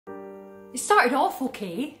It started off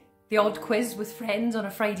okay, the odd quiz with friends on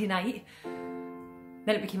a Friday night.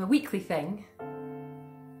 Then it became a weekly thing,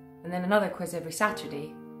 and then another quiz every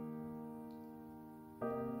Saturday.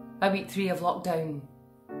 By week 3 of lockdown,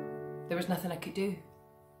 there was nothing I could do.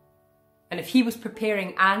 And if he was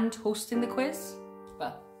preparing and hosting the quiz,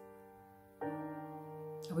 well,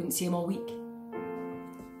 I wouldn't see him all week.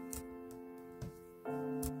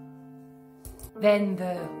 Then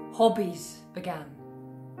the hobbies began.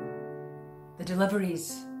 The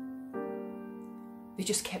deliveries, they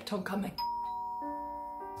just kept on coming.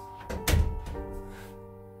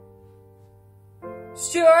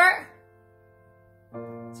 Stuart,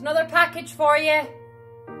 it's another package for you.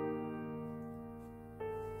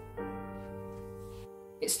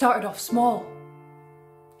 It started off small.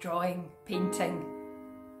 Drawing, painting,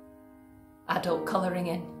 adult colouring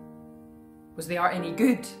in. Was the art any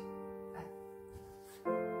good?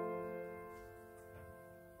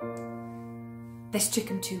 This took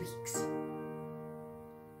him 2 weeks.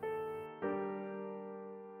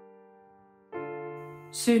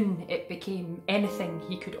 Soon it became anything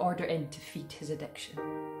he could order in to feed his addiction.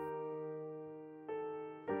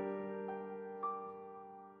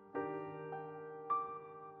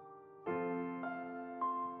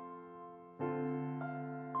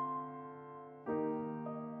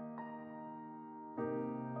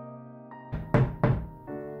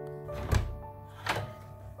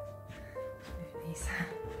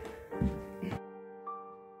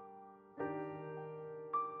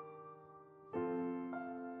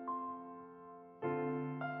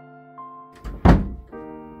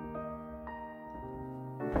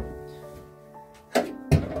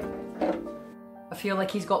 I feel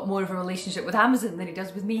like he's got more of a relationship with Amazon than he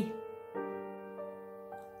does with me.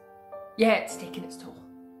 Yeah, it's taken its toll.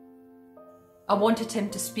 I wanted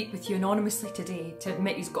him to speak with you anonymously today to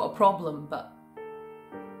admit he's got a problem, but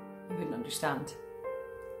he wouldn't understand.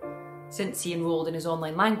 Since he enrolled in his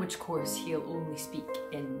online language course, he'll only speak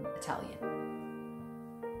in Italian.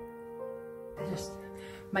 Just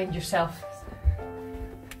mind yourself.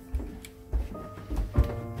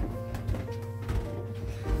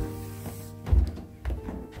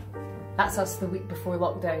 That's us the week before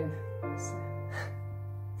lockdown.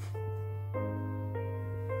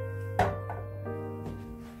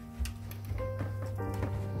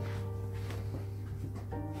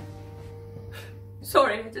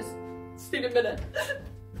 Sorry, I just need a minute.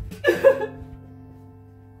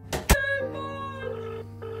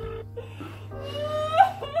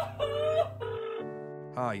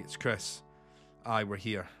 Hi, it's Chris. We're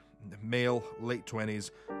here. Male, late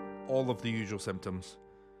 20s, all of the usual symptoms.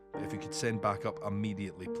 But if you could send back up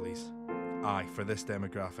immediately, please. For this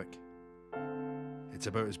demographic. It's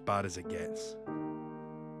about as bad as it gets.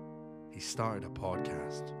 He started a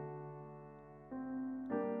podcast.